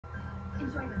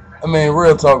I mean,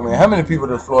 real talk, man. How many people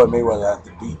does Floyd Mayweather have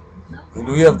to beat? And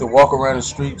do you have to walk around the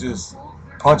street just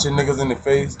punching niggas in the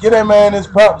face? Get that man his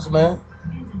props, man.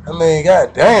 I mean,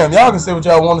 god damn, y'all can say what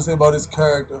y'all want to say about his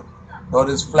character, about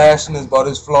his flashiness, about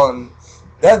his flaunting.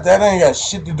 That ain't got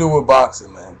shit to do with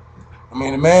boxing, man. I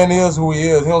mean, the man is who he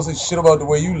is. He don't say shit about the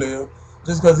way you live.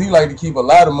 Just because he like to keep a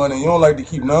lot of money and you don't like to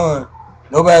keep none.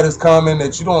 Nobody's commenting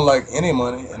that you don't like any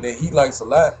money and that he likes a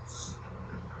lot.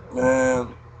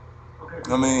 Man,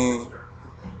 I mean,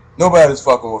 nobody's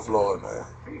fucking with Floyd, man.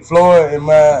 Floyd,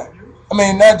 I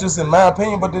mean, not just in my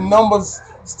opinion, but the numbers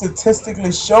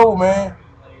statistically show, man,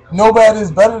 nobody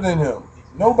is better than him.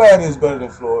 Nobody is better than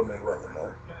Floyd Mayweather,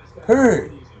 man.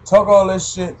 Period. Talk all that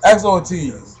shit. Ask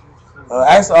Ortiz.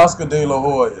 Ask Oscar De La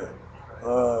Hoya.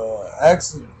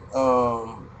 Ask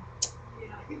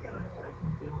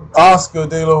Oscar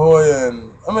De La Hoya,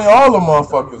 and I mean all the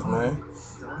motherfuckers, man.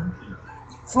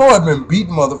 Floyd been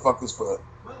beating motherfuckers for,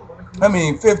 I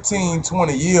mean, 15,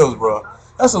 20 years, bro.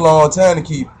 That's a long time to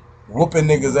keep whooping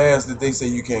niggas' ass that they say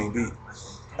you can't beat.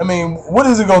 I mean, what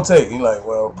is it gonna take? He like,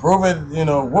 well, prove it,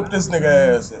 whoop this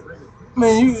nigga ass. I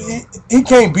mean, he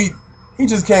can't beat. He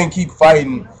just can't keep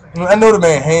fighting. I know the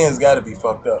man hands got to be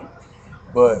fucked up,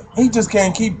 but he just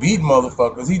can't keep beating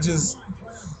motherfuckers.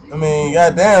 I mean,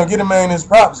 goddamn, get a man his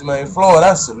props, man. Floyd,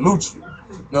 I salute you.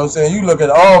 You know what I'm saying? You look at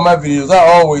all my videos, I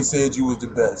always said you was the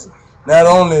best. Not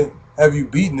only have you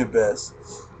beaten the best,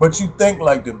 but you think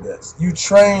like the best. You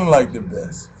train like the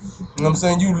best. You know what I'm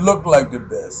saying? You look like the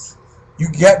best.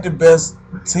 You got the best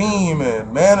team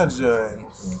and manager and,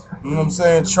 you know what I'm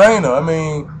saying, trainer. I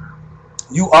mean,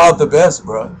 you are the best,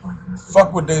 bro.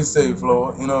 Fuck what they say,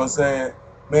 Floyd. You know what I'm saying?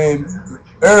 Man,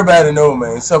 everybody know,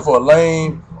 man, except for a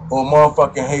lame or a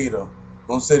motherfucking hater.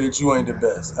 Don't say that you ain't the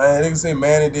best. They can say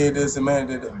Manny did this and Manny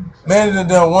did that. Manny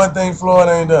done one thing Floyd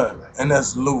ain't done, and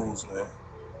that's lose, man.